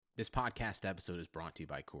This podcast episode is brought to you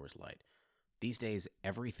by Coors Light. These days,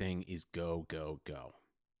 everything is go, go, go.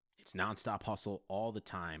 It's nonstop hustle all the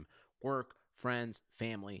time. Work, friends,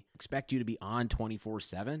 family expect you to be on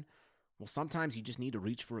 24/7. Well, sometimes you just need to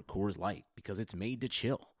reach for a Coors Light because it's made to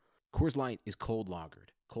chill. Coors Light is cold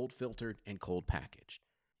lagered, cold filtered, and cold packaged.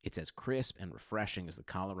 It's as crisp and refreshing as the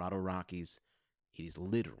Colorado Rockies. It is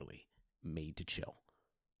literally made to chill.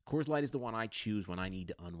 Coors Light is the one I choose when I need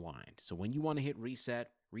to unwind. So when you want to hit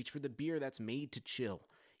reset, reach for the beer that's made to chill.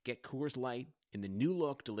 Get Coors Light in the new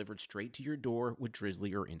look delivered straight to your door with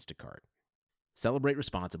Drizzly or Instacart. Celebrate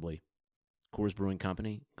responsibly. Coors Brewing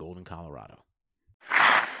Company, Golden, Colorado.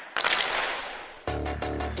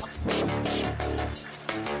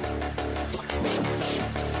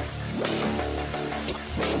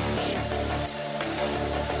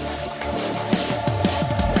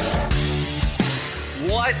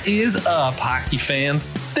 What is up, hockey fans?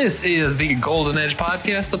 This is the Golden Edge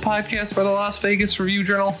Podcast, the podcast where the Las Vegas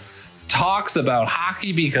Review-Journal talks about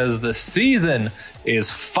hockey because the season is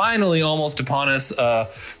finally almost upon us.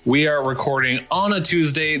 We are recording on a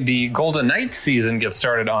Tuesday. The Golden Knights season gets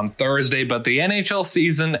started on Thursday, but the NHL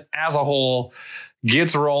season as a whole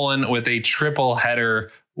gets rolling with a triple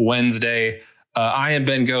header Wednesday. I am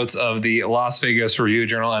Ben Goetz of the Las Vegas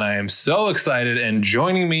Review-Journal, and I am so excited. And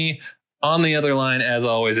joining me on the other line, as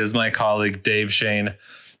always, is my colleague, Dave Shane.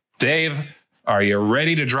 Dave, are you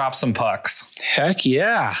ready to drop some pucks? Heck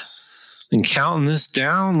yeah. And counting this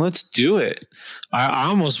down, let's do it. I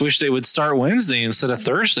almost wish they would start Wednesday instead of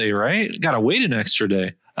Thursday, right? Got to wait an extra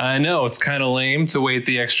day. I know it's kind of lame to wait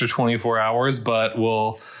the extra 24 hours, but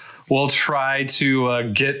we'll try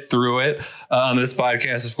to get through it on this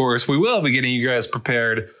podcast. Of course, we will be getting you guys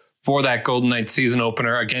prepared for that Golden Knights season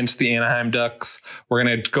opener against the Anaheim Ducks. We're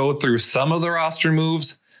going to go through some of the roster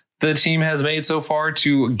moves the team has made so far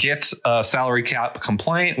to get salary cap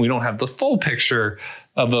compliant. We don't have the full picture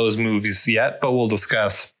of those moves yet, but we'll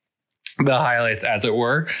discuss the highlights as it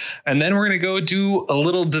were. And then we're going to go do a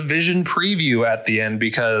little division preview at the end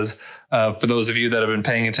because for those of you that have been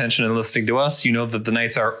paying attention and listening to us, you know that the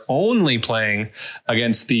Knights are only playing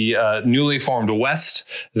against the newly formed West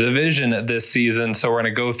Division this season. So we're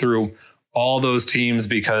going to go through all those teams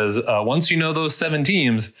because once you know those 7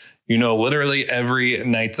 teams, you know literally every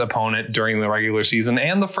Knights opponent during the regular season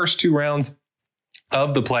and the first 2 rounds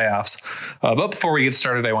of the playoffs. But before we get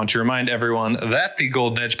started, I want to remind everyone that the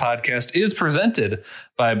Golden Edge Podcast is presented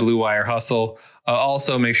by Blue Wire Hustle.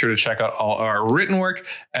 Also, make sure to check out all our written work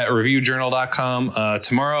at reviewjournal.com.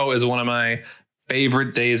 Tomorrow is one of my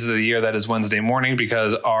favorite days of the year. That is Wednesday morning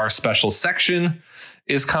because our special section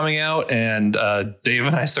is coming out. And Dave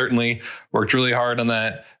and I certainly worked really hard on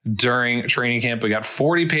that during training camp. We got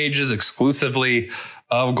 40 pages exclusively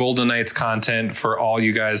of Golden Knights content for all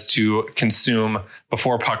you guys to consume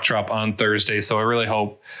before puck drop on Thursday. So I really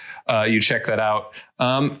hope you check that out.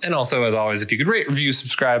 And also, as always, if you could rate, review,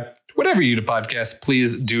 subscribe, whatever you do to podcast,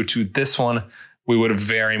 please do to this one. We would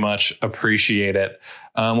very much appreciate it.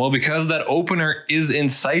 Well, because that opener is in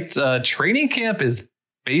sight, training camp is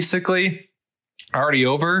basically already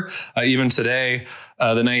over. Even today,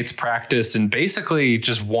 the Knights practiced in basically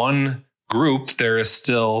just one group. There is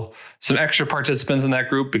still some extra participants in that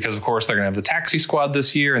group because, of course, they're going to have the taxi squad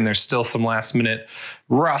this year, and there's still some last minute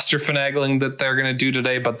roster finagling that they're going to do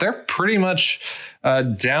today. But they're pretty much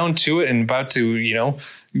down to it and about to,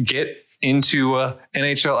 get into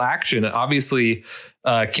NHL action. Obviously,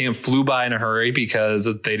 camp flew by in a hurry because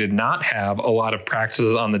they did not have a lot of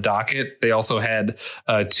practices on the docket. They also had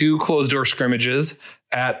 2 closed door scrimmages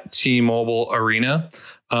at T-Mobile Arena,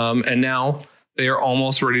 and now they are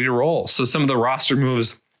almost ready to roll. So some of the roster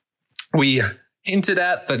moves we hinted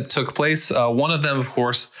at that took place. One of them, of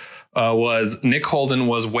course, was Nick Holden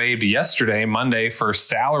was waived yesterday, Monday, for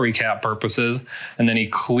salary cap purposes. And then he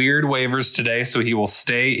cleared waivers today. So he will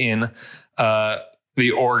stay in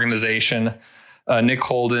the organization. Nick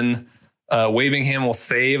Holden, waiving him will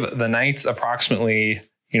save the Knights approximately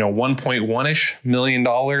 $1.1-ish million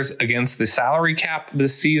against the salary cap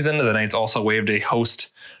this season. The Knights also waived a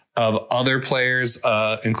host of other players,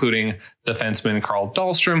 including defenseman Carl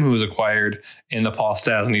Dahlstrom, who was acquired in the Paul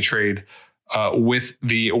Stastny trade with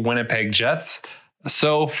the Winnipeg Jets.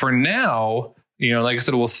 So for now, like I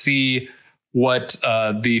said, we'll see what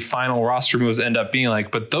the final roster moves end up being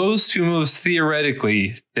like. But those 2 moves,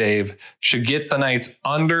 theoretically, Dave, should get the Knights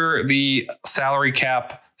under the salary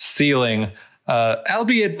cap ceiling,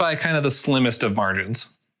 albeit by kind of the slimmest of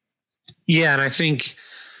margins. Yeah, and I think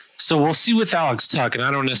So we'll see with Alex Tuck, and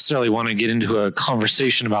I don't necessarily want to get into a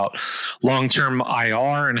conversation about long-term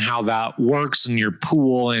IR and how that works in your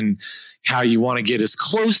pool and how you want to get as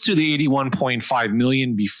close to the 81.5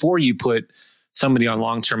 million before you put somebody on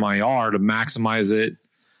long-term IR to maximize it.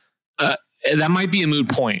 That might be a moot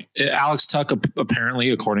point. Alex Tuck, apparently,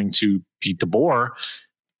 according to Pete DeBoer,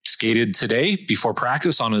 skated today before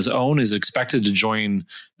practice on his own, is expected to join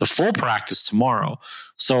the full practice tomorrow.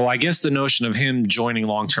 So I guess the notion of him joining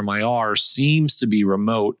long-term IR seems to be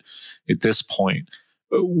remote at this point.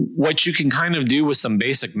 What you can kind of do with some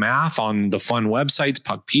basic math on the fun websites,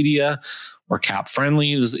 Puckpedia or Cap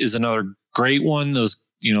Friendly is another great one. Those,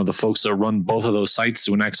 the folks that run both of those sites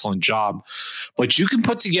do an excellent job. But you can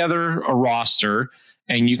put together a roster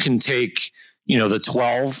and you can take the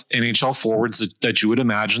 12 NHL forwards that you would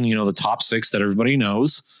imagine, the top 6 that everybody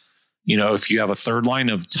knows. If you have a third line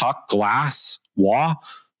of Tuck, Glass, Waugh,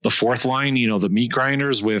 the fourth line, the meat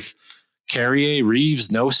grinders with Carrier, Reeves,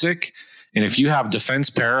 Nosek. And if you have defense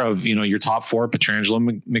pair of, your top 4,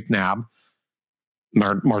 Pietrangelo, McNabb,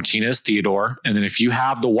 Martinez, Theodore. And then if you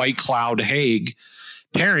have the White Cloud, Haig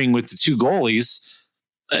pairing with the 2 goalies,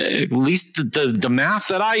 at least the math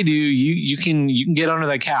that I do, you can get under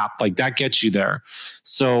that cap. Like, that gets you there.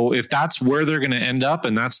 So if that's where they're going to end up,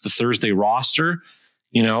 and that's the Thursday roster,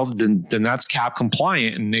 then that's cap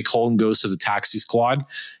compliant, and Nick Holden goes to the taxi squad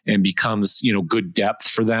and becomes, good depth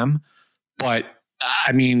for them. But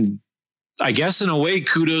I mean, I guess in a way,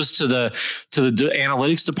 kudos to the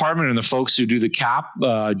analytics department and the folks who do the cap.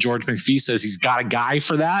 George McPhee says he's got a guy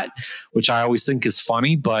for that, which I always think is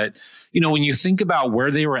funny. But when you think about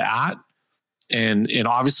where they were at, and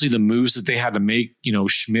obviously the moves that they had to make,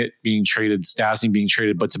 Schmidt being traded, Stastny being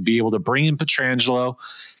traded, but to be able to bring in Pietrangelo,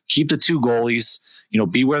 keep the 2 goalies,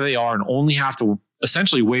 be where they are, and only have to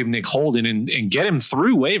essentially waive Nick Holden and get him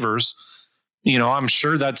through waivers. I'm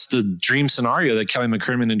sure that's the dream scenario that Kelly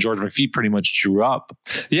McCrimmon and George McPhee pretty much drew up.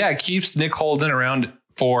 Yeah, it keeps Nick Holden around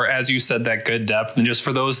for, as you said, that good depth. And just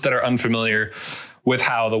for those that are unfamiliar with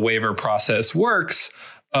how the waiver process works,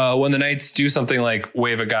 when the Knights do something like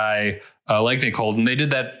waive a guy like Nick Holden, they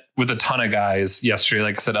did that with a ton of guys yesterday.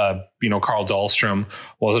 Like I said, Carl Dahlstrom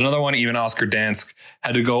was another one. Even Oscar Dansk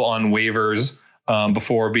had to go on waivers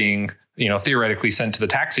before being theoretically sent to the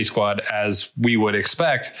taxi squad, as we would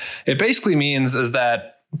expect. It basically means is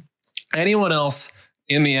that anyone else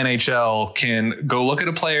in the NHL can go look at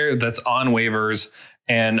a player that's on waivers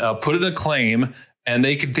and put in a claim, and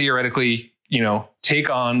they could theoretically, take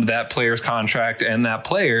on that player's contract and that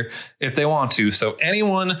player if they want to. So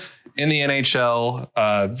anyone in the NHL,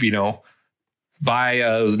 by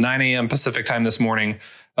it was 9 a.m. Pacific time this morning,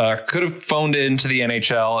 could have phoned into the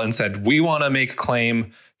NHL and said, we want to make a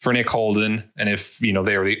claim for Nick Holden. And if, they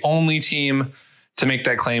were the only team to make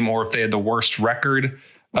that claim, or if they had the worst record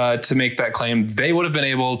to make that claim, they would have been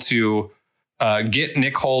able to get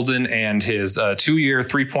Nick Holden and his 2-year,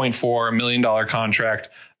 $3.4 million contract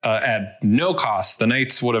at no cost. The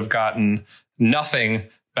Knights would have gotten nothing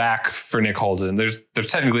back for Nick Holden. There's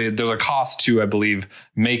a cost to, I believe,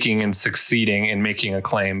 making and succeeding in making a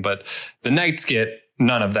claim, but the Knights get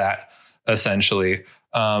none of that, essentially.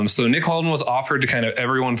 So Nick Holden was offered to kind of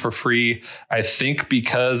everyone for free, I think,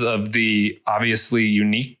 because of the obviously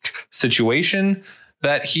unique situation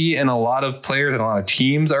that he and a lot of players and a lot of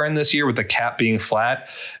teams are in this year with the cap being flat.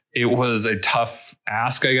 It was a tough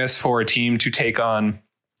ask, I guess, for a team to take on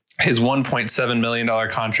his $1.7 million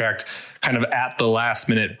contract kind of at the last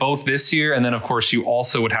minute, both this year. And then, of course, you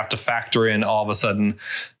also would have to factor in all of a sudden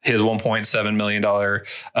his $1.7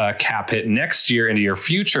 million cap hit next year into your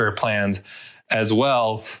future plans as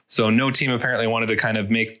well. So no team apparently wanted to kind of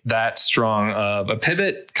make that strong of a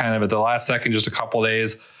pivot kind of at the last second, just a couple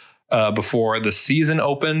days before the season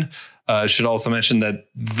opened. Should also mention that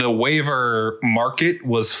the waiver market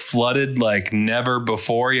was flooded like never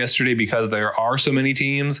before yesterday, because there are so many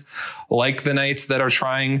teams like the Knights that are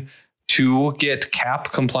trying to get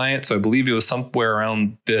cap compliant. So I believe it was somewhere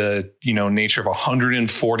around the nature of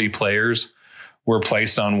 140 players were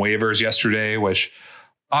placed on waivers yesterday, which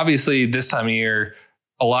obviously this time of year,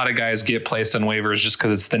 a lot of guys get placed on waivers just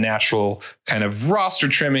because it's the natural kind of roster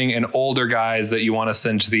trimming, and older guys that you want to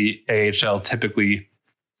send to the AHL typically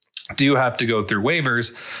do have to go through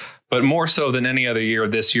waivers. But more so than any other year,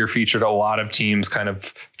 this year featured a lot of teams kind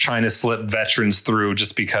of trying to slip veterans through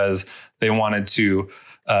just because they wanted to,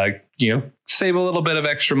 save a little bit of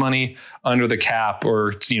extra money under the cap,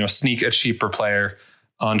 or, sneak a cheaper player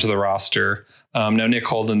onto the roster. Now, Nick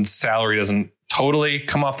Holden's salary doesn't totally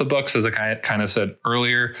come off the books. As I kind of said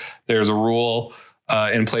earlier, there's a rule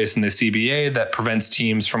in place in the CBA that prevents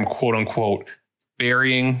teams from, quote unquote,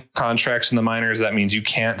 burying contracts in the minors. That means you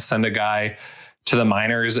can't send a guy to the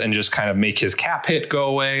minors and just kind of make his cap hit go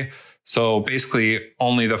away. So basically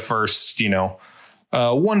only the first,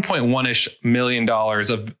 $1.1-ish million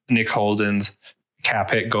of Nick Holden's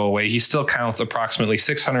cap hit go away. He still counts approximately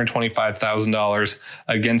 $625,000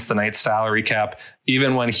 against the Knights salary cap,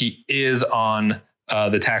 even when he is on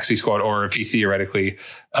the taxi squad, or if he theoretically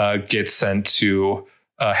gets sent to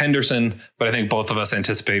Henderson. But I think both of us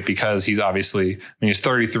anticipate, because he's obviously, he's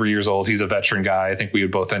 33 years old. He's a veteran guy. I think we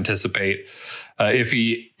would both anticipate if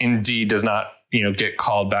he indeed does not, get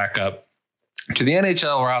called back up to the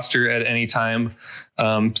NHL roster at any time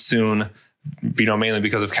soon, mainly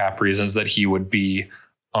because of cap reasons, that he would be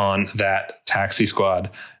on that taxi squad.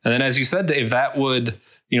 And then, as you said, Dave, that would,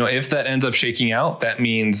 if that ends up shaking out, that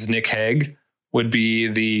means Nick Hague would be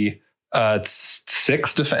the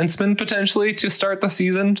sixth defenseman potentially to start the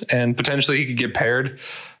season, and potentially he could get paired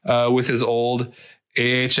with his old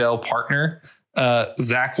AHL partner,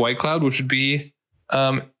 Zach Whitecloud, which would be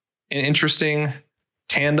an interesting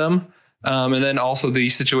tandem. And then also the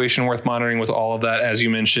situation worth monitoring with all of that, as you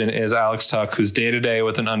mentioned, is Alex Tuch, who's day-to-day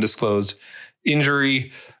with an undisclosed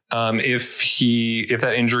injury. If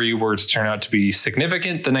that injury were to turn out to be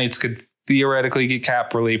significant, the Knights could theoretically get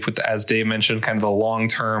cap relief with, as Dave mentioned, kind of the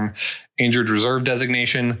long-term injured reserve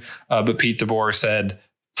designation. But Pete DeBoer said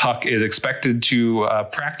Tuch is expected to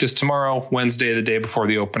practice tomorrow, Wednesday, the day before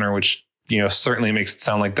the opener, which, certainly makes it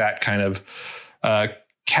sound like that kind of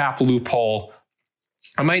cap loophole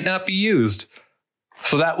might not be used.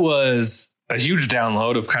 So that was a huge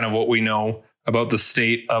download of kind of what we know about the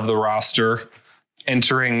state of the roster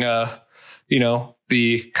entering, the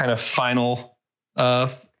kind of final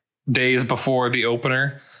days before the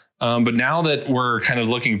opener. But now that we're kind of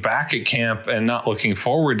looking back at camp and not looking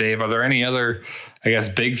forward, Dave, are there any other,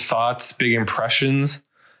 big thoughts, big impressions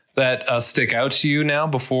that stick out to you now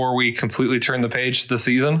before we completely turn the page to the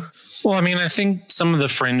season? Well, I think some of the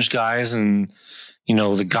fringe guys and,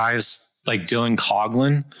 the guys like Dylan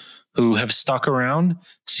Coghlan who have stuck around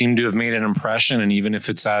seem to have made an impression. And even if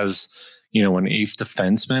it's as, an eighth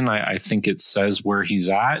defenseman, I think it says where he's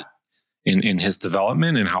at in his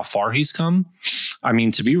development and how far he's come.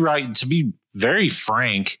 To be very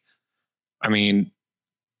frank, I've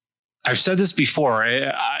said this before,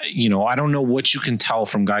 I don't know what you can tell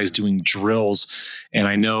from guys doing drills. And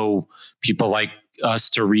I know people like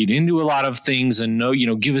us to read into a lot of things and know,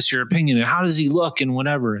 give us your opinion and how does he look and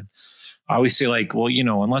whatever. And I always say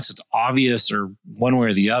unless it's obvious or one way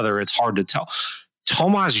or the other, it's hard to tell.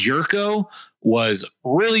 Tomas Jurco was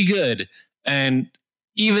really good. And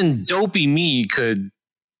even dopey me could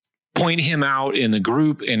point him out in the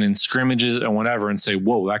group and in scrimmages and whatever and say,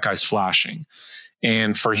 whoa, that guy's flashing.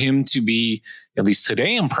 And for him to be, at least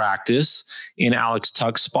today in practice, in Alex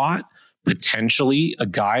Tuch's spot, potentially a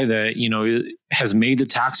guy that, has made the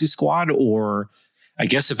taxi squad, or I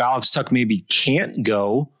guess if Alex Tuch maybe can't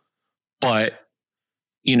go, but,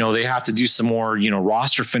 they have to do some more,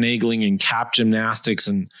 roster finagling and cap gymnastics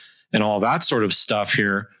and all that sort of stuff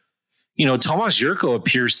here. Tomas Jurco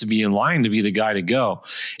appears to be in line to be the guy to go.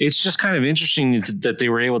 It's just kind of interesting that they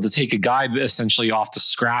were able to take a guy essentially off the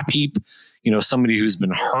scrap heap, somebody who's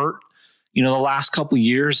been hurt, the last couple of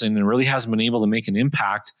years and really hasn't been able to make an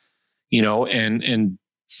impact, and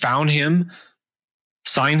found him,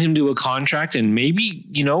 signed him to a contract, and maybe,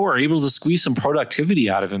 are able to squeeze some productivity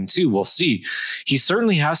out of him too. We'll see. He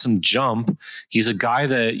certainly has some jump. He's a guy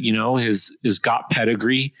that, has got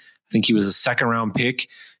pedigree. I think he was a second round pick.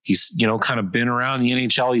 He's, kind of been around the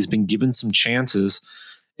NHL. He's been given some chances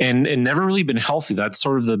and never really been healthy. That's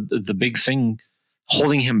sort of the big thing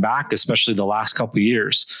holding him back, especially the last couple of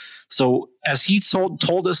years. So as he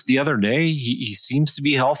told us the other day, he seems to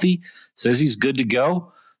be healthy, says he's good to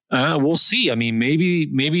go. We'll see.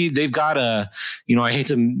 Maybe they've got I hate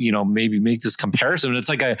to, maybe make this comparison, but it's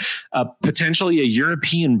like a potentially a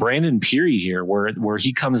European Brandon Peary here where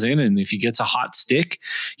he comes in and if he gets a hot stick,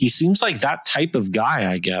 he seems like that type of guy,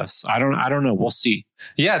 I guess. I don't know. We'll see.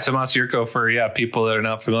 Yeah. Tomas Jurco, for people that are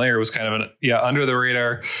not familiar, was kind of under the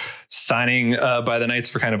radar signing by the Knights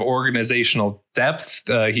for kind of organizational depth.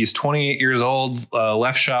 He's 28 years old,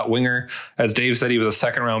 left shot winger. As Dave said, he was a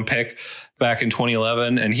second round pick back in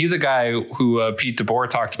 2011. And he's a guy who Pete DeBoer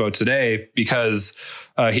talked about today because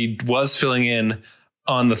he was filling in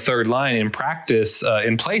on the third line in practice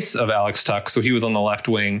in place of Alex Tuch. So he was on the left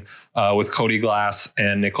wing with Cody Glass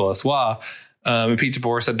and Nicolas Waugh. And Pete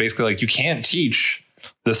DeBoer said basically you can't teach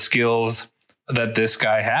the skills that this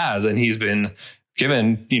guy has. And he's been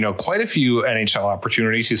given, quite a few NHL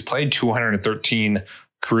opportunities. He's played 213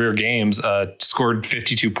 career games, scored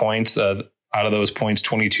 52 points. Out of those points,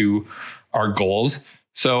 22 are goals.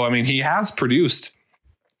 So, I mean, he has produced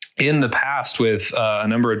in the past with a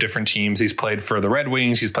number of different teams. He's played for the Red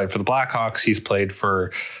Wings. He's played for the Blackhawks. He's played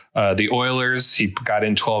for the Oilers. He got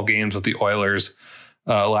in 12 games with the Oilers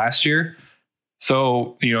last year.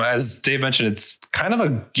 So, as Dave mentioned, it's kind of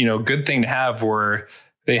a, good thing to have where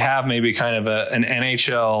they have maybe kind of an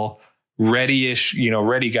NHL ready-ish,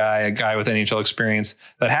 ready guy, a guy with NHL experience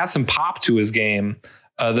that has some pop to his game.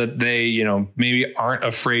 That they, maybe aren't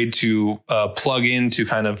afraid to plug into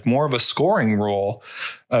kind of more of a scoring role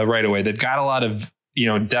right away. They've got a lot of,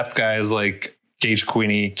 depth guys like Gage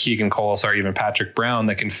Queenie, Keegan Colasar, even Patrick Brown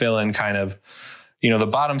that can fill in kind of, the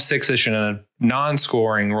bottom six-ish in a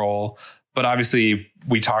non-scoring role. But obviously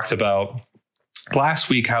we talked about last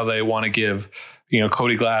week how they want to give,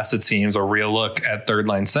 Cody Glass, it seems, a real look at third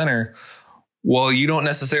line center. Well, you don't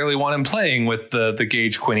necessarily want him playing with the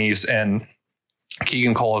Gage Queenies and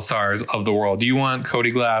Keegan Colasars of the world. You want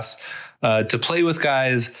Cody Glass to play with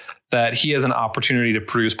guys that he has an opportunity to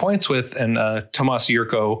produce points with, and Tomas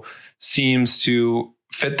Jurco seems to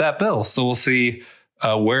fit that bill. So we'll see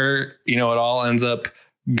where it all ends up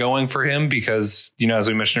going for him, because as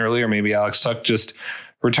we mentioned earlier, maybe Alex Tuch just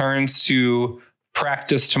returns to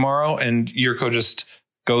practice tomorrow and Jurco just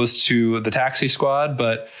goes to the taxi squad.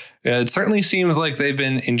 But it certainly seems like they've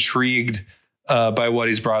been intrigued by what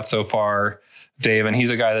he's brought so far, Dave, and he's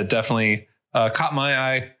a guy that definitely caught my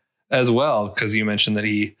eye as well, because you mentioned that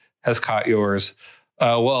he has caught yours.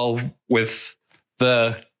 Well, with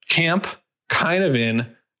the camp kind of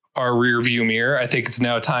in our rear view mirror, I think it's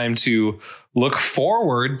now time to look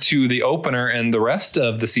forward to the opener and the rest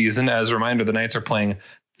of the season. As a reminder, the Knights are playing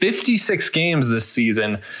 56 games this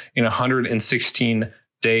season in 116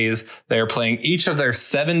 days. They are playing each of their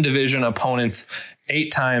 7 division opponents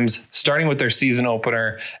 8 times, starting with their season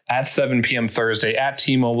opener at 7 p.m. Thursday at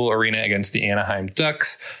T-Mobile Arena against the Anaheim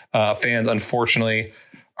Ducks. Fans, unfortunately,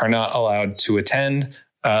 are not allowed to attend.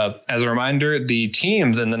 As a reminder, the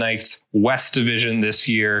teams in the Knights West Division this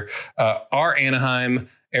year are Anaheim,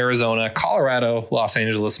 Arizona, Colorado, Los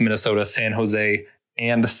Angeles, Minnesota, San Jose,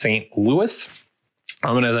 and St. Louis.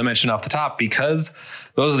 And as I mentioned off the top, because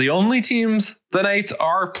those are the only teams the Knights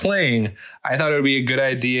are playing, I thought it would be a good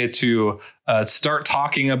idea to start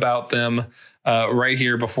talking about them right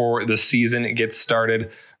here before the season gets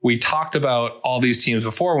started. We talked about all these teams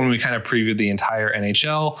before when we kind of previewed the entire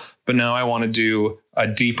NHL, but now I want to do a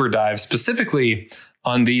deeper dive specifically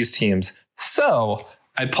on these teams. So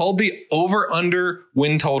I pulled the over-under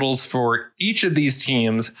win totals for each of these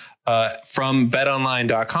teams from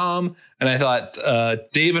betonline.com. And I thought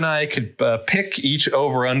Dave and I could pick each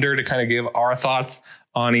over-under to kind of give our thoughts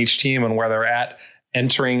on each team and where they're at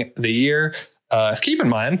entering the year. Keep in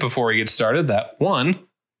mind before we get started that, one,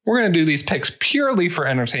 we're going to do these picks purely for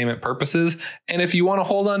entertainment purposes. And if you want to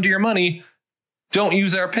hold on to your money, don't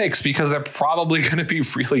use our picks because they're probably going to be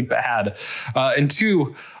really bad. And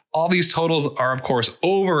two, all these totals are, of course,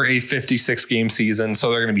 over a 56 game season, so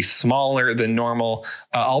they're going to be smaller than normal.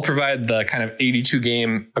 I'll provide the kind of 82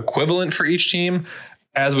 game equivalent for each team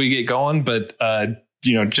as we get going. But,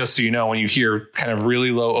 just so you know, when you hear kind of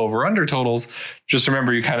really low over under totals, just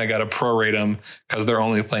remember you kind of got to prorate them because they're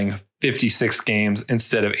only playing 56 games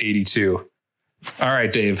instead of 82. All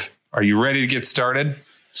right, Dave, are you ready to get started?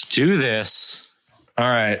 Let's do this. All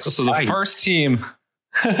right. So the first team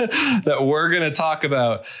that we're going to talk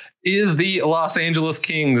about is the Los Angeles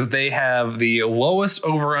Kings. They have the lowest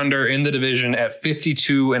over under in the division at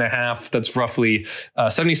 52.5. That's roughly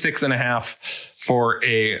 76.5 for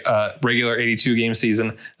a regular 82 game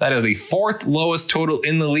season. That is the 4th lowest total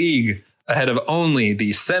in the league, ahead of only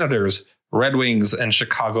the Senators, Red Wings, and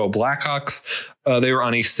Chicago Blackhawks. They were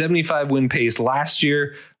on a 75 win pace last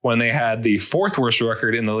year when they had the 4th worst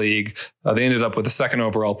record in the league. They ended up with a 2nd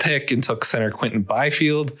overall pick and took center Quentin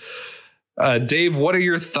Byfield. Dave, what are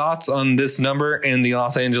your thoughts on this number and the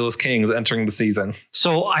Los Angeles Kings entering the season?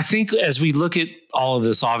 So I think as we look at all of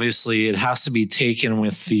this, obviously it has to be taken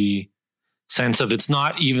with the sense of it's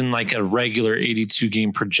not even like a regular 82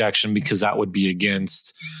 game projection, because that would be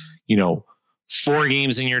against, 4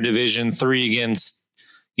 games in your division, 3 against,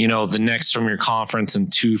 the next from your conference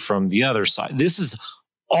and 2 from the other side. This is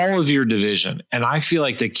all of your division. And I feel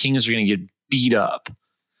like the Kings are going to get beat up.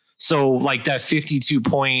 So like that 52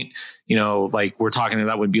 point, like we're talking,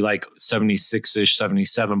 that would be like 76-ish,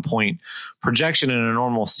 77 point projection in a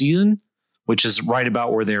normal season, which is right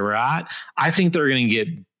about where they were at. I think they're going to get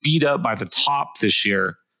beat up by the top this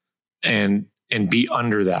year and be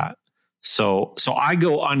under that. So I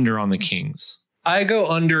go under on the Kings. I go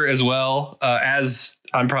under as well, as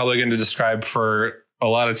I'm probably going to describe for a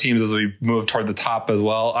lot of teams as we move toward the top as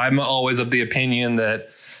well. I'm always of the opinion that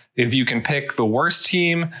If you can pick the worst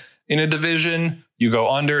team in a division, you go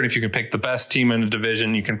under. And if you can pick the best team in a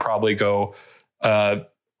division, you can probably go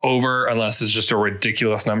over, unless it's just a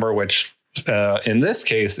ridiculous number, which in this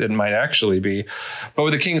case, it might actually be. But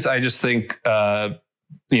with the Kings, I just think, they're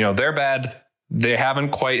bad. They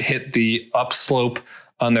haven't quite hit the upslope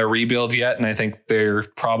on their rebuild yet. And I think they're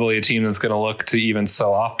probably a team that's going to look to even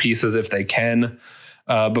sell off pieces if they can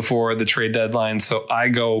before the trade deadline. So I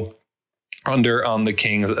go under on the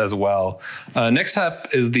Kings as well. Next up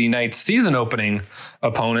is the Knights season opening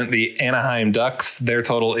opponent, the Anaheim Ducks. Their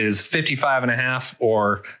total is 55.5,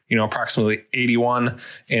 or, approximately 81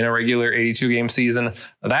 in a regular 82 game season.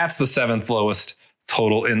 That's the 7th lowest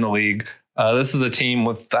total in the league. This is a team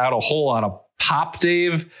without a whole lot of pop,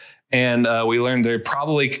 Dave. And we learned they're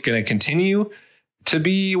probably going to continue to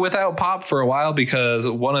be without pop for a while, because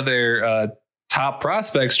one of their top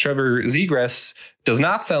prospects, Trevor Zegras, does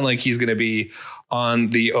not sound like he's going to be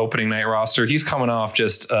on the opening night roster. He's coming off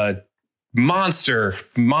just a monster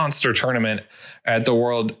tournament at the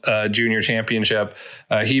World Junior Championship.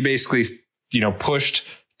 He basically, pushed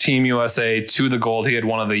Team USA to the gold. He had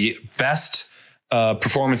one of the best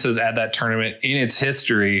performances at that tournament in its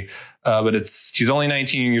history. But he's only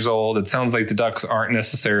 19 years old. It sounds like the Ducks aren't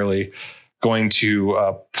necessarily going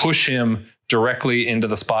to push him directly into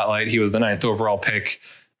the spotlight. He was the 9th overall pick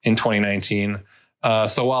in 2019.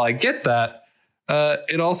 So while I get that,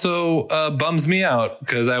 it also bums me out,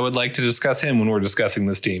 because I would like to discuss him when we're discussing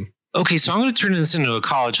this team. Okay, so I'm going to turn this into a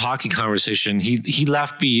college hockey conversation. He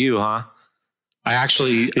left BU, huh? I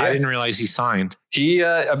didn't realize he signed. He,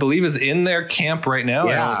 I believe, is in their camp right now.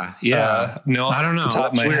 Yeah. No, I don't know. Off the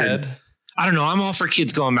top of my head. I don't know. I'm all for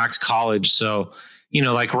kids going back to college. So,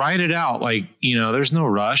 write it out. There's no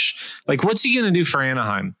rush. What's he going to do for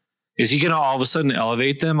Anaheim? Is he going to all of a sudden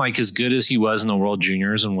elevate them as good as he was in the World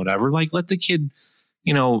Juniors and whatever? Let the kid,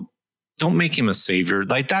 don't make him a savior.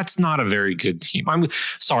 That's not a very good team. I'm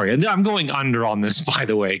sorry. I'm going under on this, by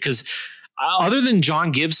the way, because other than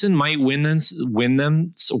John Gibson might win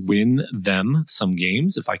them some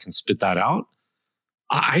games, if I can spit that out.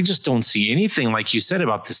 I just don't see anything, like you said,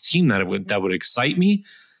 about this team that would excite me,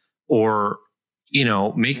 or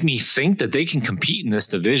make me think that they can compete in this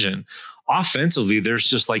division. Offensively, there's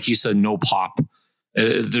just, like you said, no pop.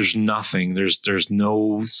 There's nothing. There's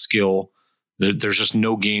no skill. There's just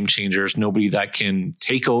no game changers. Nobody that can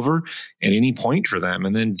take over at any point for them.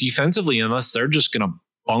 And then defensively, unless they're just going to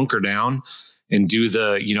bunker down and do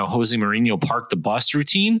the, Jose Mourinho park the bus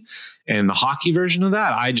routine and the hockey version of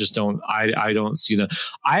that, I just don't, I don't see that.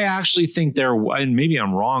 I actually think and maybe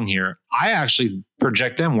I'm wrong here, I actually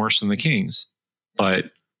project them worse than the Kings,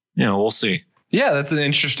 but we'll see. Yeah, that's an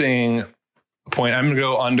interesting point. I'm going to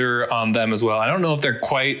go under on them as well. I don't know if they're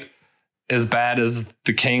quite as bad as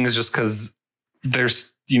the Kings, just because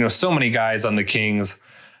there's, so many guys on the Kings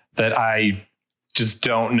that I just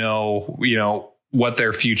don't know, what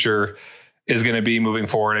their future is going to be moving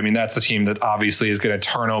forward. I mean, that's a team that obviously is going to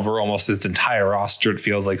turn over almost its entire roster, it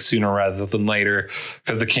feels like, sooner rather than later,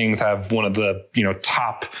 because the Kings have one of the,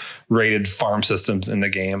 top rated farm systems in the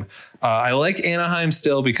game. I like Anaheim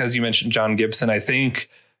still, because you mentioned John Gibson. I think,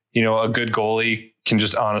 a good goalie can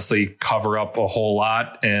just honestly cover up a whole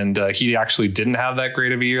lot. And he actually didn't have that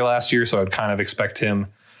great of a year last year, so I'd kind of expect him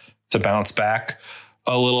to bounce back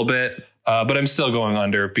a little bit. But I'm still going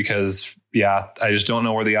under, because I just don't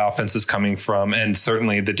know where the offense is coming from. And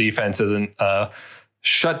certainly the defense isn't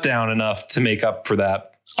shut down enough to make up for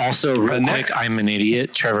that. Also, real quick, I'm an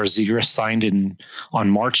idiot. Trevor Zegras signed on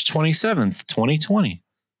March 27th, 2020.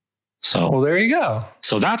 So, well, there you go.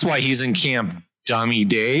 So that's why he's in camp, dummy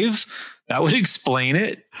Dave. That would explain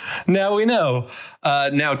it. Now we know.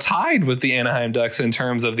 Now tied with the Anaheim Ducks in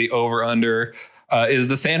terms of the over-under is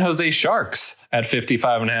the San Jose Sharks at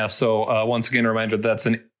 55.5. So once again, a reminder, that's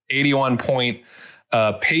an 81 point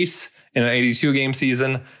pace in an 82 game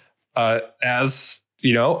season. As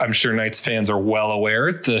I'm sure Knights fans are well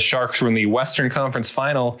aware, the Sharks were in the Western Conference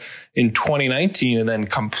Final in 2019 and then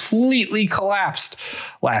completely collapsed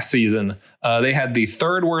last season. They had the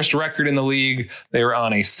 3rd worst record in the league. They were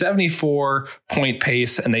on a 74 point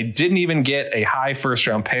pace, and they didn't even get a high first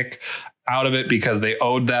round pick out of it because they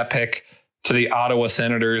owed that pick to the Ottawa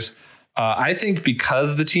Senators. I think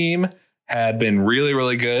because the team had been really,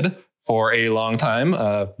 really good for a long time,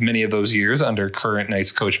 many of those years under current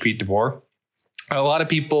Knights coach Pete DeBoer, a lot of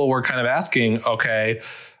people were kind of asking, okay,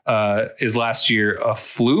 is last year a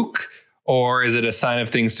fluke, or is it a sign of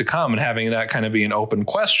things to come? And having that kind of be an open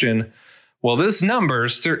question. Well, this number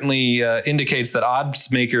certainly indicates that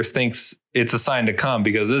odds makers thinks it's a sign to come,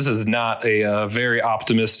 because this is not a very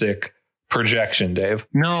optimistic projection, Dave.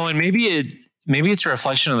 No, and maybe maybe it's a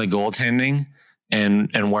reflection of the goaltending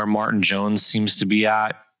and where Martin Jones seems to be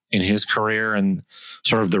at in his career and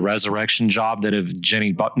sort of the resurrection job that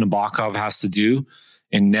Evgeny Nabokov has to do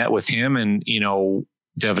in net with him. And,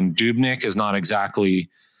 Devin Dubnyk is not exactly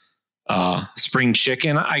spring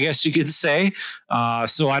chicken, I guess you could say.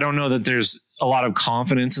 So I don't know that there's a lot of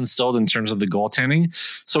confidence instilled in terms of the goaltending.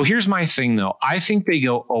 So here's my thing, though. I think they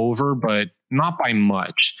go over, but not by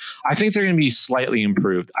much. I think they're going to be slightly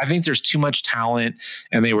improved. I think there's too much talent,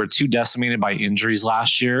 and they were too decimated by injuries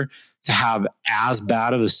last year to have as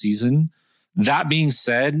bad of a season. That being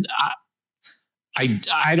said,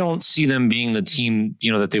 I don't see them being the team,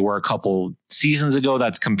 that they were a couple seasons ago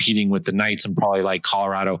that's competing with the Knights and probably like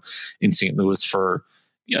Colorado and St. Louis for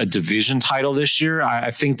a division title this year.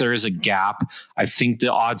 I think there is a gap. I think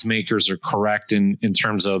the odds makers are correct in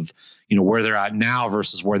terms of, where they're at now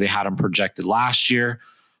versus where they had them projected last year.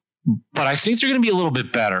 But I think they're going to be a little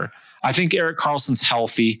bit better. I think Erik Karlsson's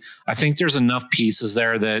healthy. I think there's enough pieces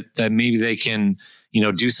there that maybe they can,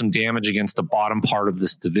 do some damage against the bottom part of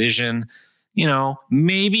this division.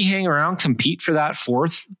 Maybe hang around, compete for that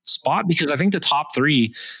fourth spot, because I think the top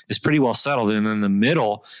three is pretty well settled. And then the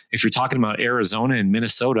middle, if you're talking about Arizona and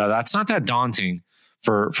Minnesota, that's not that daunting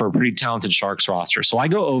for a pretty talented Sharks roster. So I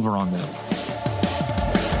go over on them.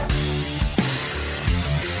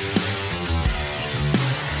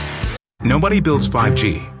 Nobody builds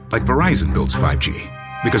 5G like Verizon builds 5G,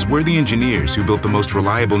 because we're the engineers who built the most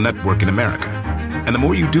reliable network in America. And the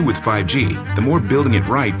more you do with 5G, the more building it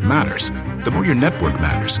right matters. The more your network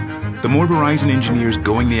matters. The more Verizon engineers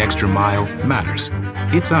going the extra mile matters.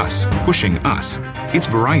 It's us pushing us. It's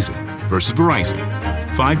Verizon versus Verizon.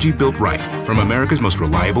 5G built right from America's most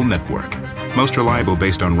reliable network. Most reliable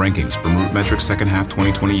based on rankings from RootMetrics second half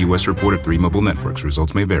 2020 U.S. report of 3 mobile networks.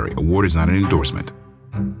 Results may vary. Award is not an endorsement.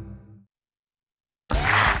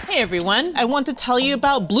 Hey everyone, I want to tell you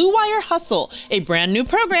about Blue Wire Hustle, a brand new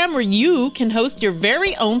program where you can host your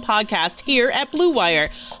very own podcast here at Blue Wire.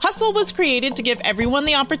 Hustle was created to give everyone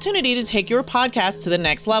the opportunity to take your podcast to the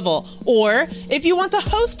next level. Or if you want to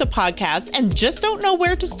host a podcast and just don't know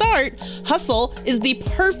where to start, Hustle is the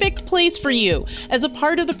perfect place for you. As a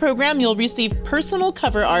part of the program, you'll receive personal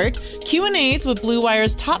cover art, Q&As with Blue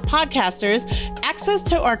Wire's top podcasters, access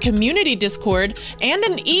to our community Discord, and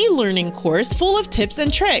an e-learning course full of tips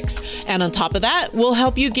and tricks. And on top of that, we'll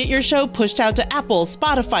help you get your show pushed out to Apple,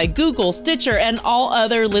 Spotify, Google, Stitcher, and all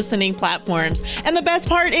other listening platforms. And the best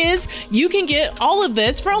part is you can get all of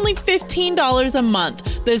this for only $15 a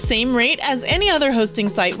month, the same rate as any other hosting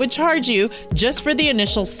site would charge you just for the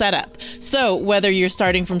initial setup. So whether you're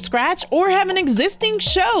starting from scratch or have an existing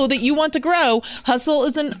show that you want to grow, Hustle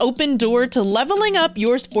is an open door to leveling up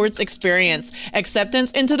your sports experience.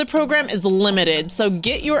 Acceptance into the program is limited, so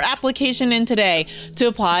get your application in today. To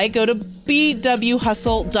apply, go to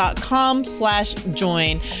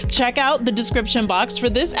bwhustle.com/join. Check out the description box for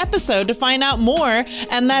this episode to find out more,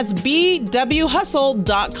 and that's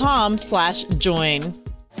bwhustle.com/join.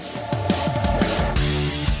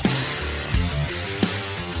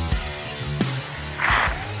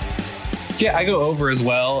 Yeah, I go over as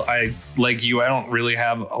well. I don't really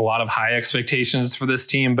have a lot of high expectations for this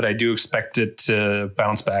team, but I do expect it to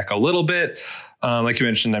bounce back a little bit. Like you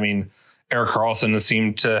mentioned, Erik Karlsson has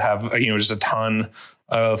seemed to have, just a ton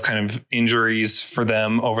of kind of injuries for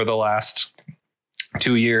them over the last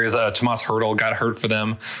 2 years. Tomas Hertl got hurt for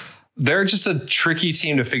them. They're just a tricky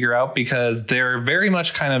team to figure out because they're very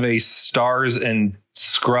much kind of a stars and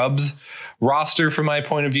scrubs roster from my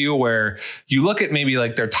point of view, where you look at maybe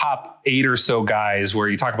like their top 8 or so guys where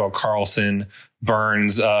you talk about Karlsson,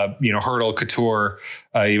 Burns, Hertl, Couture,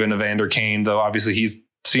 even Evander Kane, though obviously he's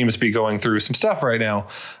seems to be going through some stuff right now.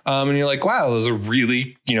 And you're like, wow, those are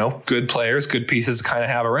really, good players, good pieces to kind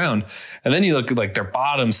of have around. And then you look at like their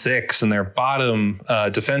bottom 6 and their bottom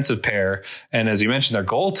defensive pair. And as you mentioned, their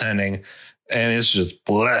goaltending, and it's just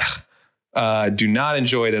blech. Do not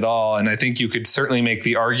enjoy it at all. And I think you could certainly make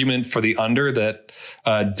the argument for the under that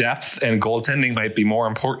depth and goaltending might be more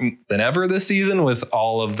important than ever this season with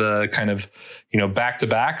all of the kind of,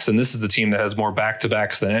 back-to-backs. And this is the team that has more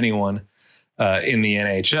back-to-backs than anyone in the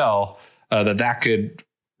NHL, that could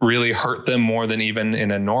really hurt them more than even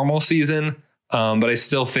in a normal season. But I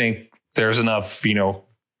still think there's enough,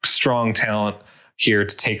 strong talent here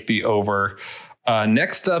to take the over.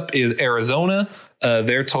 Next up is Arizona.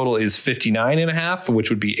 Their total is 59.5,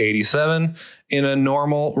 which would be 87 in a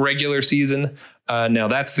normal regular season. Now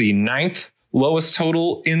that's the 9th lowest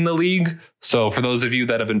total in the league. So for those of you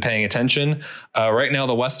that have been paying attention, right now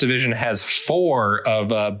the West Division has 4 of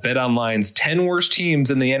BetOnline's 10 worst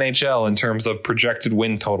teams in the NHL in terms of projected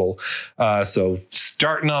win total. So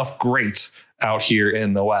starting off great out here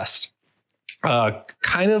in the West.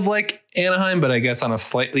 Kind of like Anaheim, but I guess on a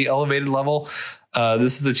slightly elevated level.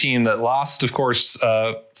 This is the team that lost, of course,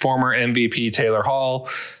 former MVP Taylor Hall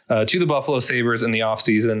to the Buffalo Sabres in the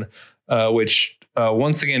offseason, which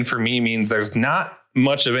once again for me means there's not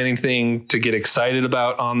much of anything to get excited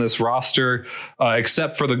about on this roster,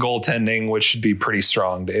 except for the goaltending, which should be pretty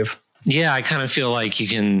strong, Dave. Yeah, I kind of feel like you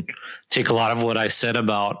can take a lot of what I said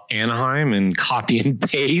about Anaheim and copy and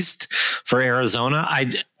paste for Arizona.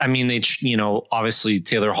 I mean, they, obviously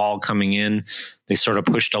Taylor Hall coming in, they sort of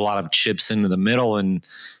pushed a lot of chips into the middle and,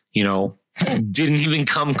 didn't even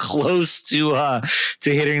come close to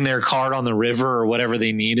hitting their card on the river or whatever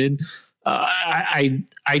they needed.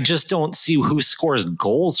 I just don't see who scores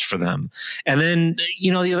goals for them. And then,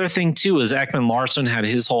 the other thing too is Ekman Larsson had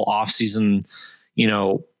his whole offseason,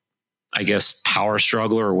 I guess power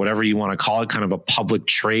struggle or whatever you want to call it, kind of a public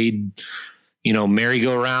trade,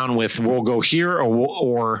 merry-go-round with we'll go here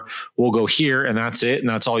or we'll go here and that's it. And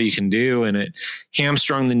that's all you can do. And it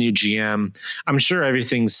hamstrung the new GM. I'm sure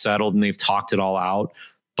everything's settled and they've talked it all out.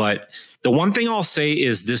 But the one thing I'll say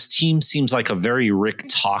is this team seems like a very Rick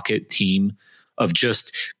Tocchet team of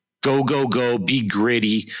just go, go, go, be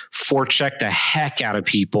gritty, forecheck the heck out of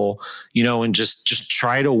people, and just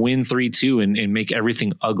try to win 3-2 and make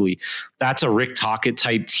everything ugly. That's a Rick Tocchet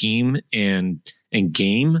type team and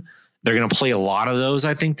game. They're going to play a lot of those,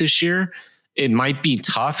 I think, this year. It might be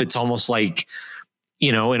tough. It's almost like,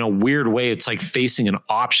 in a weird way, it's like facing an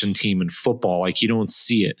option team in football. Like you don't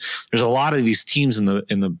see it. There's a lot of these teams in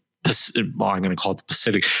the I'm going to call it the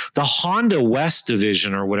Pacific, the Honda West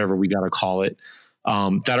division or whatever we got to call it,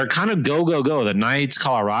 that are kind of go, go, go. The Knights,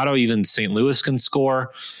 Colorado, even St. Louis can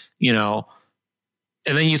score, and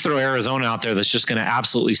then you throw Arizona out there that's just going to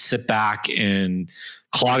absolutely sit back and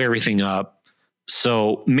clog everything up.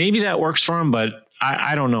 So maybe that works for them, but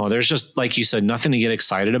I don't know. There's just, like you said, nothing to get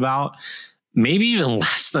excited about. Maybe even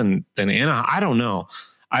less than Anaheim. I don't know.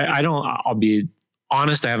 I'll be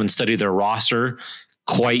honest. I haven't studied their roster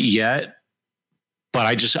quite yet, but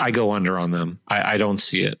I go under on them. I don't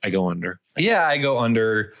see it. I go under. Yeah, I go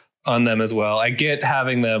under on them as well. I get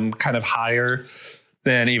having them kind of higher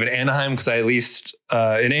than even Anaheim, because I at least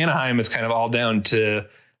in Anaheim, it's kind of all down to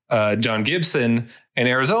John Gibson. In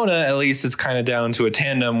Arizona, at least it's kind of down to a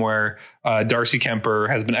tandem where Darcy Kemper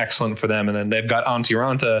has been excellent for them. And then they've got Antti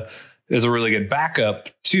Raanta is a really good backup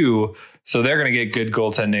too. So they're going to get good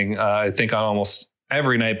goaltending, I think, on almost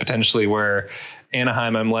every night potentially, where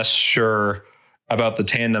Anaheim, I'm less sure about the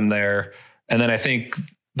tandem there. And then I think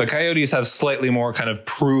the Coyotes have slightly more kind of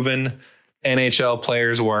proven NHL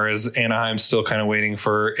players, whereas Anaheim's still kind of waiting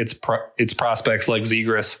for its prospects like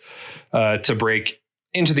Zegras to break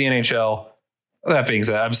into the NHL. That being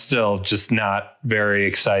said, I'm still just not very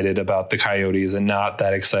excited about the Coyotes and not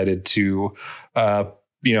that excited to,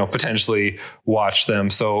 potentially watch them.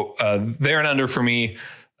 So they're an under for me.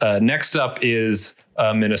 Next up is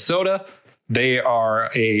Minnesota. They are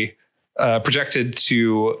projected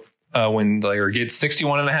to win or get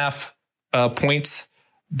 61.5 points.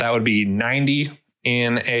 That would be 90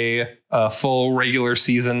 in a full regular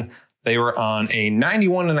season. They were on a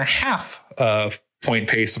 91.5 point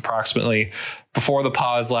pace approximately before the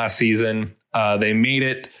pause last season. They made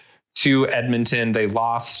it to Edmonton. They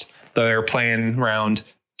lost their playing round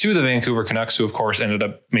to the Vancouver Canucks, who of course ended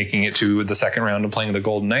up making it to the second round and playing the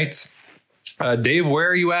Golden Knights. Dave, where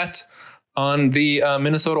are you at on the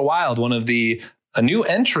Minnesota Wild, one of the new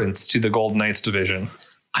entrants to the Golden Knights division?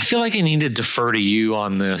 I feel like I need to defer to you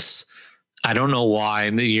on this. I don't know why.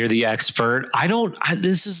 You're the expert.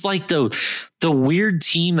 This is like the weird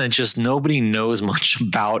team that just nobody knows much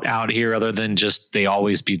about out here other than just they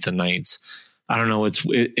always beat the Knights. I don't know.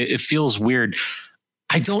 It feels weird.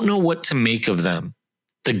 I don't know what to make of them.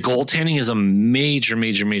 The goaltending is a major,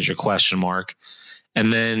 major, major question mark.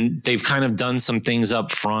 And then they've kind of done some things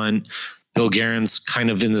up front. Bill Guerin's kind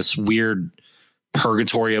of in this weird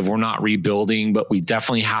purgatory of we're not rebuilding, but we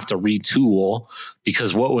definitely have to retool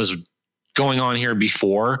because what was going on here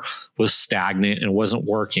before was stagnant and wasn't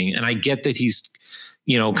working. And I get that he's,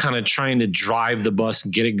 kind of trying to drive the bus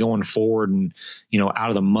and get it going forward and, out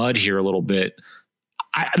of the mud here a little bit.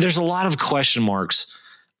 There's a lot of question marks.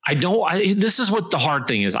 This is what the hard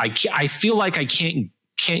thing is. I feel like I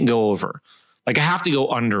can't go over. Like I have to go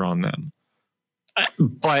under on them.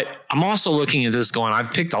 But I'm also looking at this going,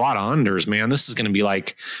 I've picked a lot of unders, man. This is going to be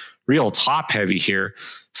like real top heavy here.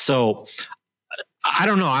 So I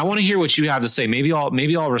don't know. I want to hear what you have to say. Maybe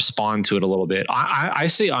I'll respond to it a little bit. I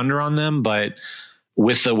say under on them, but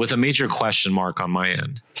with a major question mark on my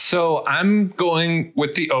end. So I'm going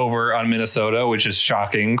with the over on Minnesota, which is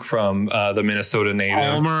shocking from the Minnesota native.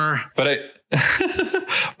 Homer. But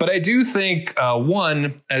But I do think,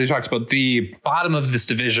 one, as you talked about, the bottom of this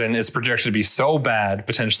division is projected to be so bad,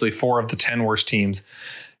 potentially 4 of the 10 worst teams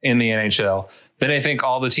in the NHL. Then I think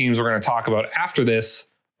all the teams we're going to talk about after this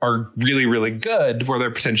are really, really good, where they're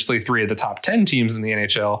potentially 3 of the top 10 teams in the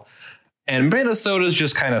NHL. And Minnesota's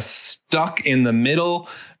just kind of stuck in the middle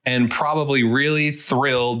and probably really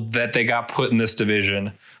thrilled that they got put in this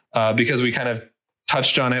division, because we kind of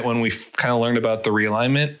touched on it when we kind of learned about the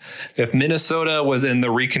realignment. If Minnesota was in the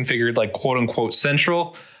reconfigured, like, quote unquote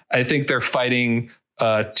central, I think they're fighting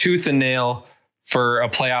tooth and nail for a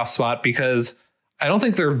playoff spot, because I don't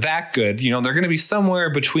think they're that good. You know, they're going to be somewhere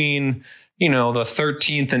between, you know, the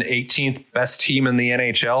 13th and 18th best team in the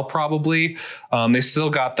NHL, probably. They still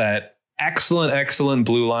got that excellent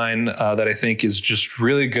blue line that I think is just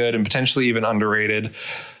really good and potentially even underrated.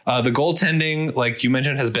 The goaltending, like you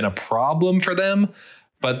mentioned, has been a problem for them,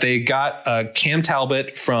 but they got Cam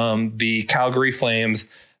Talbot from the Calgary Flames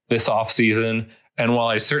this offseason. And while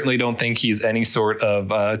I certainly don't think he's any sort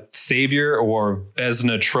of savior or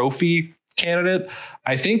Vezina Trophy candidate,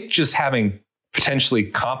 I think just having potentially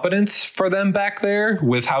competence for them back there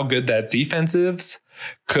with how good that defense is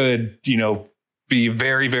could, you know, be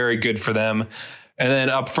very, very good for them. And then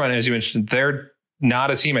up front, as you mentioned, they're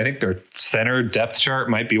not a team. I think their center depth chart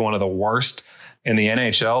might be one of the worst in the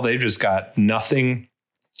NHL. They've just got nothing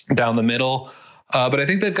down the middle. But I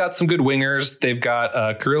think they've got some good wingers. They've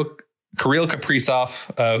got Kirill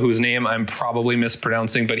Kaprizov, whose name I'm probably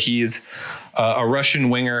mispronouncing, but he's a Russian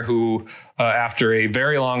winger who, after a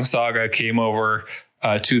very long saga, came over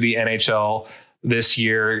to the NHL this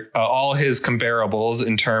year. All his comparables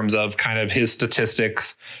in terms of kind of his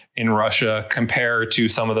statistics in Russia compare to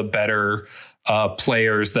some of the better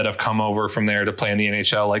players that have come over from there to play in the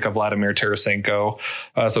NHL, like a Vladimir Tarasenko.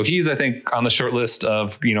 So he's, I think, on the short list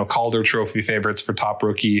of, you know, Calder Trophy favorites for top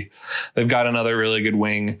rookie. They've got another really good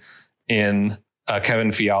wing in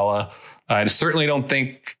Kevin Fiala. I certainly don't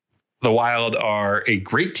think the Wild are a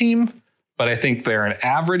great team, but I think they're an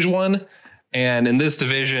average one. And in this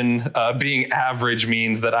division, being average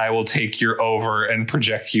means that I will take your over and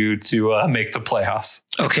project you to make the playoffs.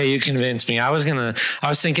 Okay, you convinced me. I was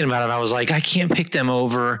thinking about it. I was like, I can't pick them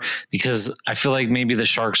over because I feel like maybe the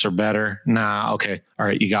Sharks are better. Nah, okay. All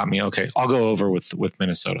right, you got me. Okay, I'll go over with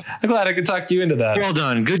Minnesota. I'm glad I could talk you into that. Well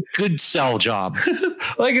done. Good sell job.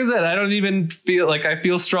 Like I said, I don't even feel like I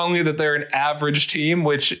feel strongly that they're an average team,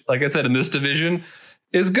 which, like I said, in this division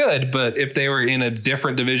is good. But if they were in a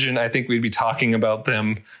different division, I think we'd be talking about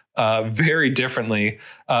them very differently.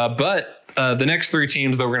 But the next 3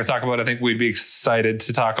 teams that we're going to talk about, I think we'd be excited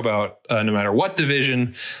to talk about no matter what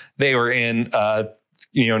division they were in.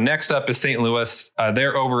 Next up is St. Louis.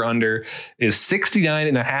 Their over-under is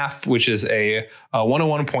 69.5, which is a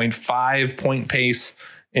 101.5 point pace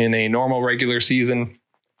in a normal regular season.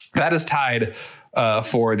 That is tied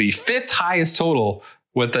for the 5th highest total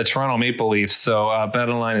with the Toronto Maple Leafs. So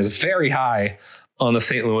BetOnline is very high on the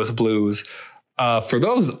St. Louis Blues. For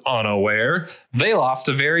those unaware, they lost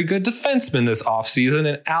a very good defenseman this offseason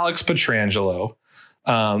in Alex Pietrangelo.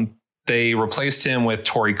 They replaced him with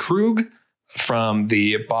Torrey Krug from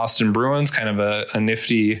the Boston Bruins, kind of a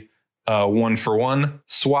nifty 1-for-1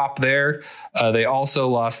 swap there. They also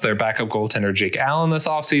lost their backup goaltender, Jake Allen, this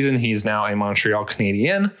offseason. He's now a Montreal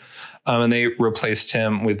Canadien. And they replaced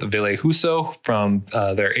him with Ville Husso from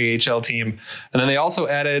their AHL team. And then they also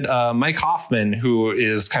added Mike Hoffman, who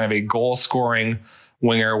is kind of a goal-scoring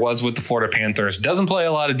winger, was with the Florida Panthers. Doesn't play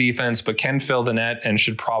a lot of defense, but can fill the net and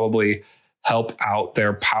should probably help out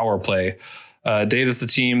their power play. Dave is the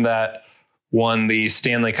team that won the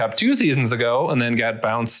Stanley Cup 2 seasons ago and then got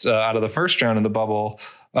bounced out of the first round in the bubble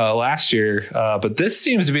last year. But this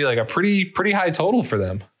seems to be like a pretty high total for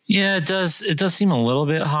them. Yeah, it does. It does seem a little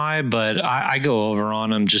bit high, but I go over on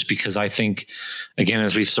them just because I think, again,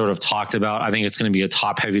 as we've sort of talked about, I think it's going to be a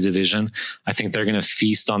top heavy division. I think they're going to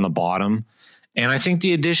feast on the bottom. And I think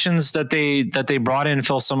the additions that they brought in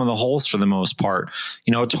fill some of the holes for the most part.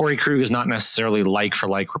 You know, Torrey Krug is not necessarily like for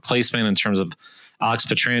like replacement in terms of Alex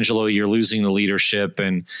Pietrangelo. You're losing the leadership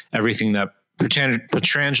and everything that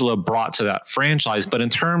Pietrangelo brought to that franchise. But in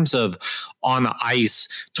terms of on the ice,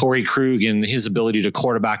 Torrey Krug and his ability to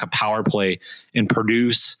quarterback a power play and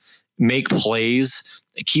produce, make plays,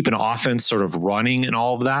 keep an offense sort of running and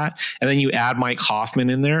all of that. And then you add Mike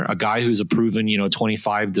Hoffman in there, a guy who's a proven,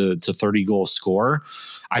 25 to 30 goal scorer.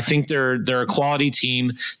 I think they're a quality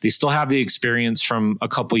team. They still have the experience from a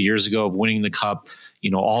couple of years ago of winning the cup.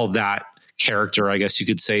 All of that character, I guess you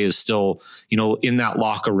could say, is still, in that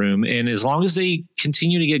locker room. And as long as they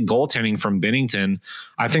continue to get goaltending from Binnington,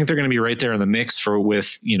 I think they're going to be right there in the mix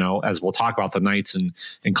with, as we'll talk about, the Knights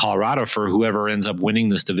and Colorado for whoever ends up winning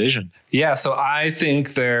this division. Yeah. So I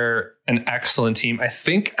think they're an excellent team. I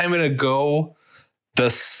think I'm going to go the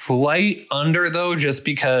slight under, though, just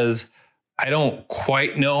because I don't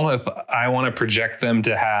quite know if I want to project them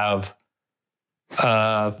to have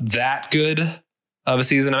that good of a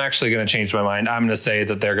season. I'm actually going to change my mind. I'm going to say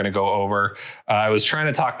that they're going to go over. I was trying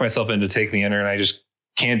to talk myself into taking the under, and I just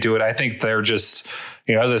can't do it. I think they're just,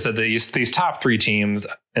 as I said, these top three teams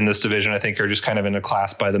in this division, I think, are just kind of in a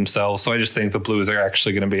class by themselves. So I just think the Blues are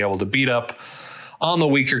actually going to be able to beat up on the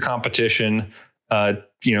weaker competition,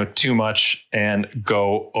 too much, and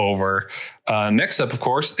go over. Next up, of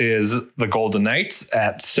course, is the Golden Knights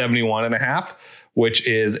at 71.5, which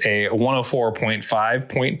is a 104.5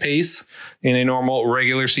 point pace in a normal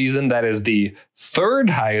regular season. That is the third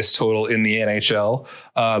highest total in the NHL.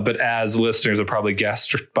 But as listeners have probably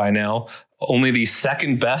guessed by now, only the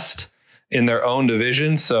second best in their own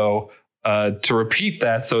division. So to repeat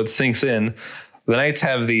that, so it sinks in, the Knights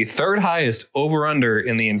have the third highest over-under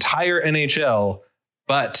in the entire NHL,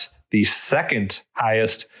 but the second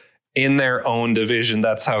highest in their own division.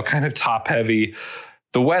 That's how kind of top-heavy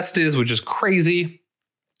the West is, which is crazy.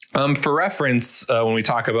 For reference, when we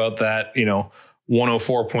talk about that,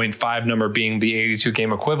 104.5 number being the 82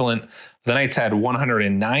 game equivalent, the Knights had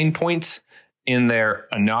 109 points in their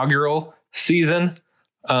inaugural season.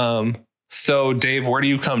 So Dave, where do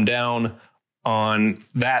you come down on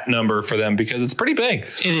that number for them? Because it's pretty big.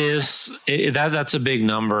 It is. That's a big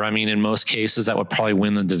number. I mean, in most cases that would probably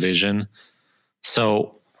win the division.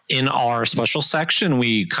 So in our special section,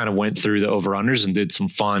 we kind of went through the over-unders and did some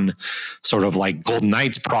fun sort of like Golden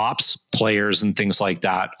Knights props, players and things like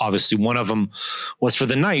that. Obviously, one of them was for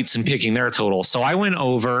the Knights and picking their total. So I went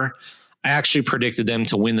over. I actually predicted them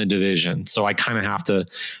to win the division. So I kind of have to,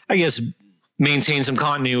 I guess, maintain some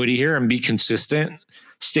continuity here and be consistent,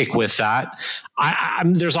 stick with that.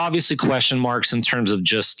 There's obviously question marks in terms of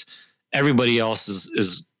just everybody else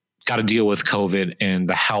is got to deal with COVID and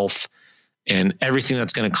the health and everything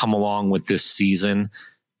that's going to come along with this season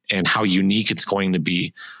and how unique it's going to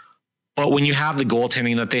be. But when you have the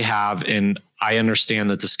goaltending that they have, and I understand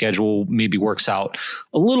that the schedule maybe works out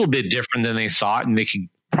a little bit different than they thought, and they could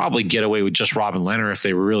probably get away with just Robin Lehner if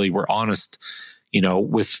they really were honest,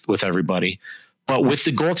 with everybody. But with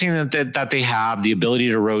the goaltending that they have, the ability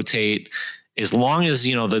to rotate, as long as,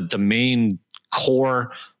 the main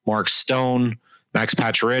core, Mark Stone, Max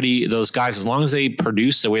Pacioretty, those guys, as long as they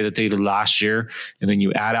produce the way that they did last year, and then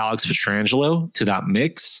you add Alex Pietrangelo to that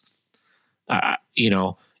mix, at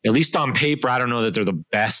least on paper, I don't know that they're the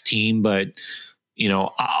best team, but,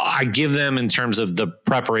 I give them, in terms of the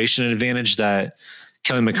preparation advantage that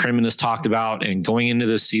Kelly McCrimmon has talked about, and going into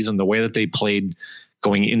this season, the way that they played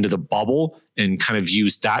going into the bubble and kind of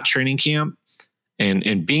used that training camp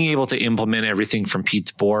and being able to implement everything from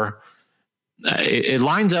Pete DeBoer, it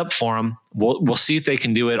lines up for them. We'll see if they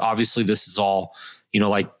can do it. Obviously, this is all,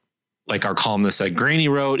 like our columnist that Graney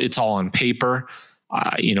wrote, it's all on paper.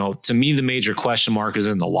 To me, the major question mark is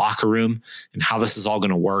in the locker room and how this is all going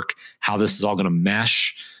to work, how this is all going to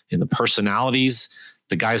mesh in the personalities,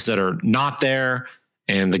 the guys that are not there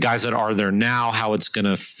and the guys that are there now, how it's going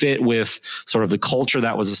to fit with sort of the culture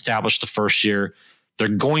that was established the first year. They're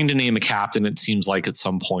going to name a captain, it seems like, at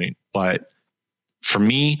some point. But for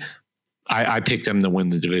me, I picked them to win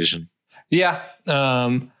the division. Yeah.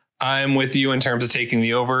 I'm with you in terms of taking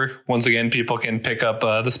the over. Once again, people can pick up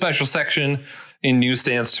the special section in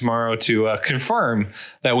newsstands tomorrow to confirm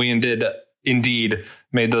that we indeed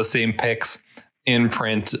made those same picks in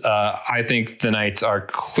print. I think the Knights are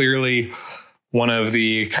clearly one of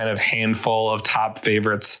the kind of handful of top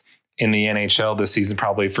favorites in the NHL this season,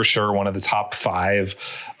 probably for sure one of the top five,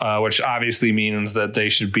 which obviously means that they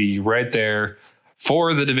should be right there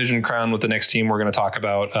for the division crown with the next team we're going to talk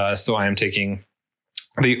about. So I am taking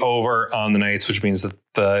the over on the Knights, which means that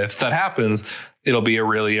if that happens, it'll be a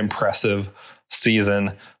really impressive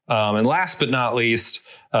season. And last but not least,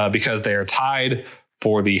 because they are tied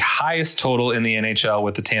for the highest total in the NHL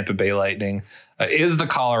with the Tampa Bay Lightning, is the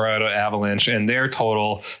Colorado Avalanche, and their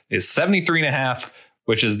total is 73.5,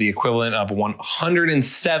 which is the equivalent of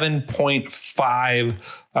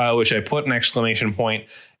 107.5, which I put an exclamation point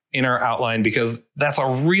in our outline because that's a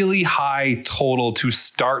really high total to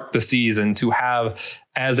start the season to have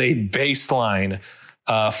as a baseline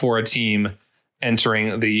for a team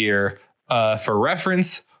entering the year. For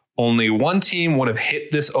reference, only one team would have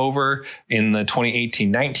hit this over in the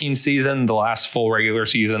 2018-19 season, the last full regular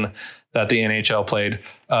season. that the NHL played.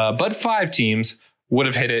 But 5 teams would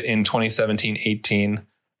have hit it in 2017-18,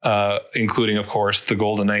 including, of course, the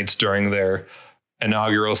Golden Knights during their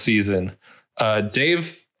inaugural season.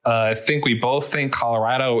 Dave, I think we both think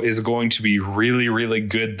Colorado is going to be really, really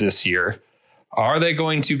good this year. Are they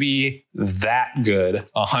going to be that good?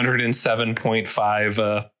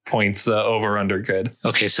 107.5 points over under good.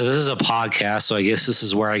 Okay, so this is a podcast, so I guess this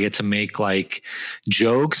is where I get to make like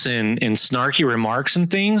jokes and snarky remarks and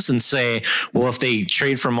things and say, well, if they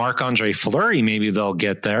trade for Marc-Andre Fleury, maybe they'll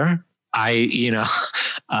get there.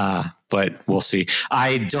 But we'll see.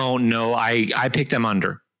 I don't know. I picked them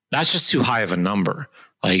under. That's just too high of a number.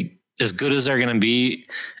 Like, as good as they're going to be,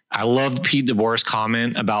 I loved Pete DeBoer's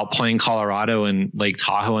comment about playing Colorado and Lake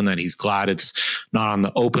Tahoe and that he's glad it's not on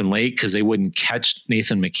the open lake because they wouldn't catch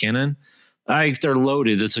Nathan MacKinnon. They're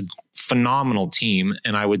loaded. It's a phenomenal team,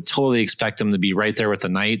 and I would totally expect them to be right there with the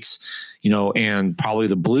Knights, and probably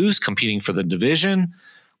the Blues competing for the division.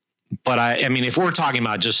 But I mean, if we're talking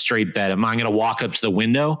about just straight bet, am I going to walk up to the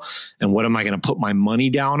window and what am I going to put my money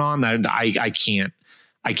down on? That I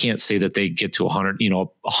can't say that they get to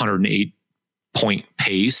 108 point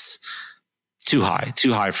pace. Too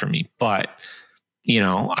high for me. But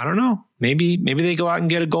I don't know. Maybe they go out and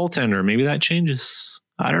get a goaltender. Maybe that changes.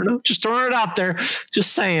 I don't know. Just throwing it out there.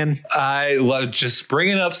 Just saying. I love just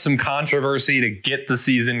bringing up some controversy to get the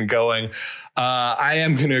season going. I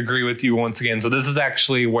am going to agree with you once again. So this is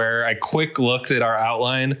actually where I quick looked at our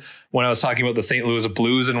outline when I was talking about the St. Louis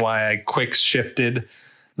Blues and why I quick shifted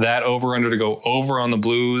that over under to go over on the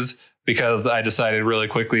Blues, because I decided really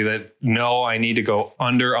quickly that no, I need to go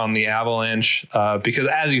under on the Avalanche because,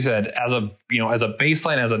 as you said, as a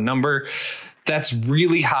baseline, as a number, that's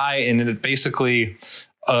really high, and it basically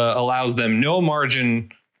allows them no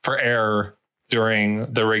margin for error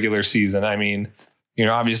during the regular season. I mean,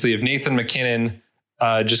 obviously, if Nathan MacKinnon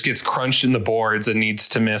just gets crunched in the boards and needs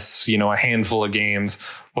to miss, a handful of games,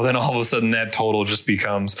 well, then all of a sudden that total just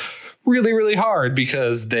becomes really, really hard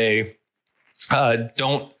because they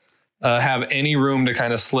don't have any room to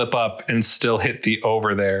kind of slip up and still hit the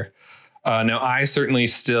over there. Now, I certainly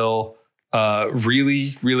still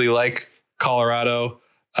really, really like Colorado.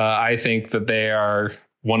 I think that they are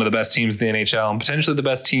one of the best teams in the NHL and potentially the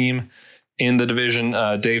best team in the division.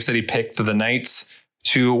 Dave said he picked the Knights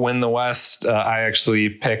to win the West. I actually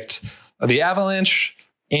picked the Avalanche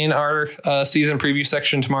in our season preview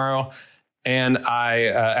section tomorrow. And I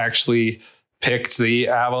actually picked the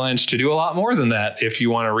Avalanche to do a lot more than that. If you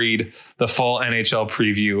want to read the full NHL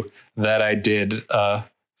preview that I did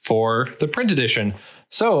for the print edition.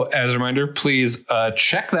 So as a reminder, please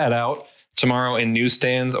check that out tomorrow in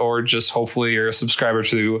newsstands, or just hopefully you're a subscriber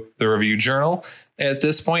to the Review Journal at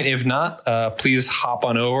this point. If not, please hop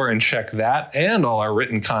on over and check that and all our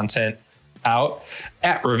written content out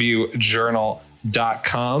at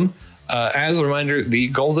reviewjournal.com. As a reminder, the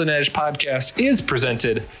Golden Edge podcast is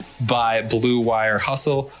presented by Blue Wire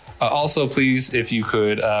Hustle. Also, please, if you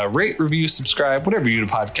could rate, review, subscribe, whatever you do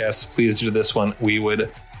to podcasts, please do this one. We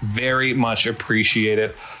would very much appreciate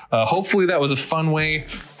it. Hopefully that was a fun way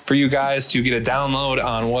for you guys to get a download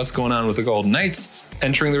on what's going on with the Golden Knights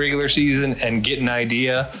entering the regular season and get an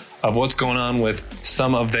idea of what's going on with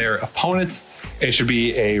some of their opponents. It should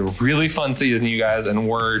be a really fun season, you guys, and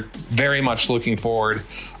we're very much looking forward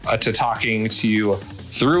to talking to you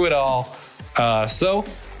through it all. So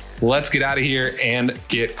let's get out of here and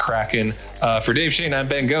get cracking. For Dave Shane, I'm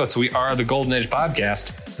Ben Goetz. We are the Golden Edge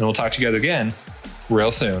Podcast, and we'll talk to you guys again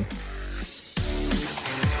real soon.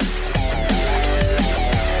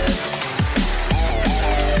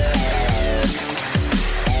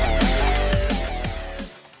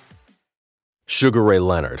 Sugar Ray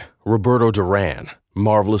Leonard, Roberto Duran,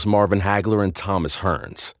 Marvelous Marvin Hagler, and Thomas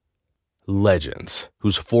Hearns. Legends,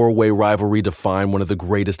 whose four-way rivalry defined one of the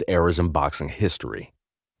greatest eras in boxing history.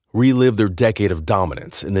 Relive their decade of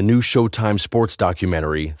dominance in the new Showtime sports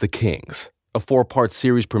documentary, The Kings, a 4-part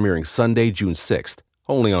series premiering Sunday, June 6th,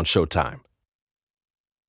 only on Showtime.